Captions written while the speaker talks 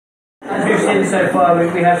As we've seen so far,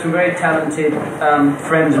 we have some very talented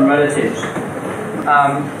friends and relatives.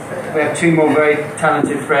 We have two more very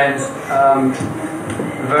talented friends.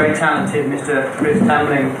 Very talented Mr. Chris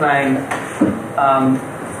Tamling playing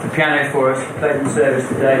the piano for us. He played in service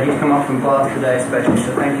today. He's come up from Bath today especially,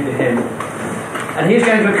 so thank you to him. And he's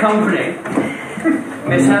going to accompany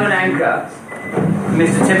Miss Helen Anker,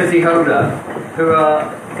 Mr. Timothy Holder, who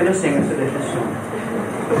are going to sing us a little song.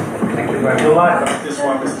 Thank you very much. You'll like this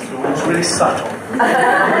one, Mrs. George. It's really subtle.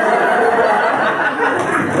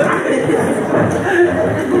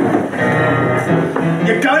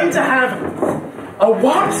 You're going to have a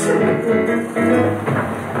what?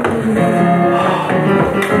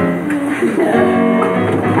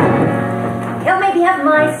 You'll maybe have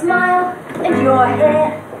my smile and your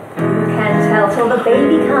hair. Who can tell till the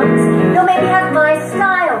baby comes? You'll maybe have my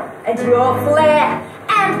style and your flair,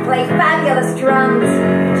 and play fabulous drums.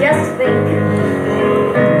 Just think,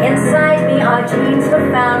 inside me our dreams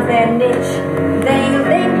have found their niche. They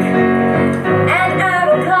link, and out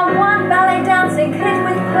will come one ballet dancing kid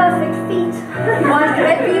with perfect feet. What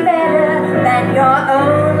could be better than your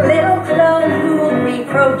own little clone who'll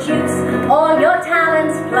reproduce all your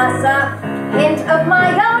talents plus a hint of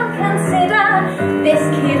my own? Consider this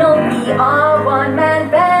kid'll be our one-man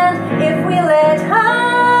band if we let her.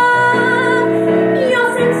 Your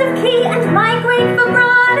sense of key and my great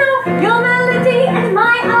vibrato, your melody and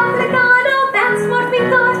my obligato, that's what we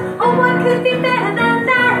got. Oh, what could be better than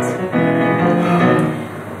that?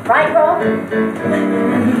 Right, Rob?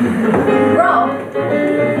 Rob?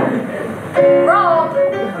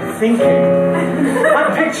 I'm thinking.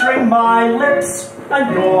 I'm picturing my lips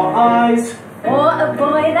and your eyes. For a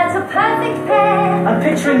boy, that's a perfect pair. I'm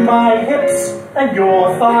picturing my hips and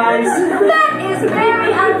your thighs. That is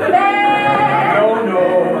very unfair.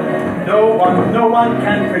 No one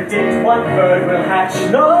can predict what bird will hatch.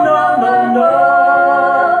 No.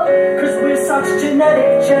 'Cause we're such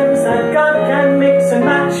genetic gems that God can mix and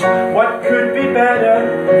match. What could be better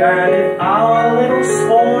than if our little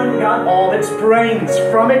spawn got all its brains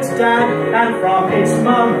from its dad and from its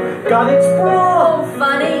mum got its bra? Oh,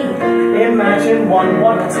 funny. Imagine what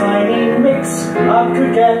a tiny mix-up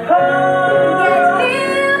could get her. Get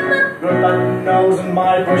him. Your button nose and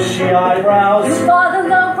my bushy eyebrows. You for the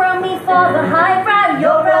low brow, me for the high brow.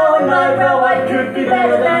 Your brow and my brow, what could be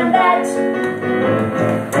better than that?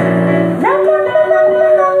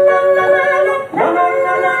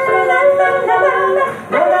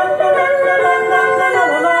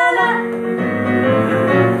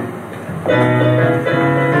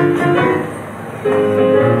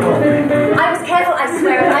 I was careful, I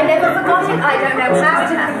swear it. I never forgot it. I don't know how it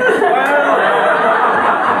happened.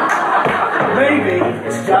 Well, maybe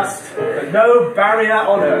it's just that no barrier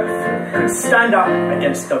on earth could stand up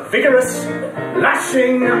against the vigorous,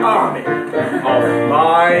 lashing army of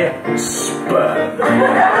my sperm.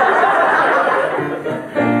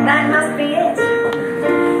 That must be it.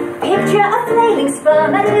 Picture a flailing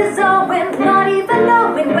sperm at his owen, not even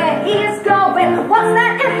knowing where he is going. What's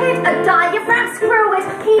that ahead? A diaphragm? Screw it.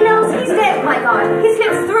 He knows he's dead. My God, he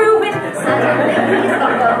slips through it. Suddenly he's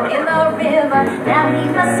alone in the river. Now he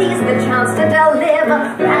must seize the chance to deliver.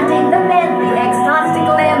 Landing the bend, the egg starts to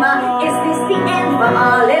glimmer. Is this the end for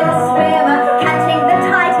our little swimmer? Catching the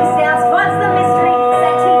tide, he sails towards the mystery,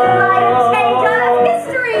 setting the light and change of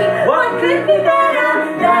history. What could be better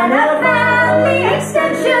than a family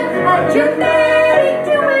extension? A genetic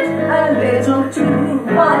do it a little too.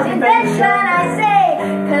 What invention, I say?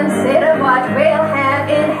 Consider what we'll have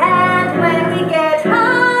in hand when we get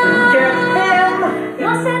home. Get him.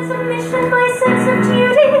 Your sense of mission, my sense of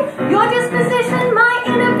duty. Your disposition, my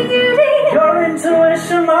inner beauty. Your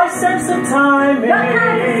intuition, my sense of timing. Your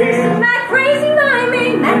composition, my crazy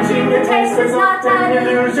miming. Matching the taste is not an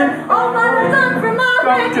illusion. All follows on from our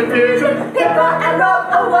great confusion. Picker and rock,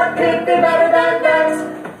 oh, what could be better than that?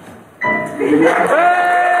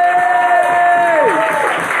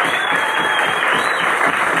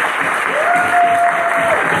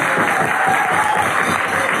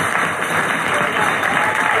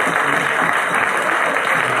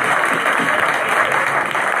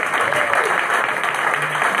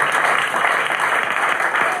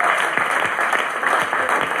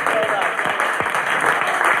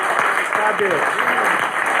 Fabulous.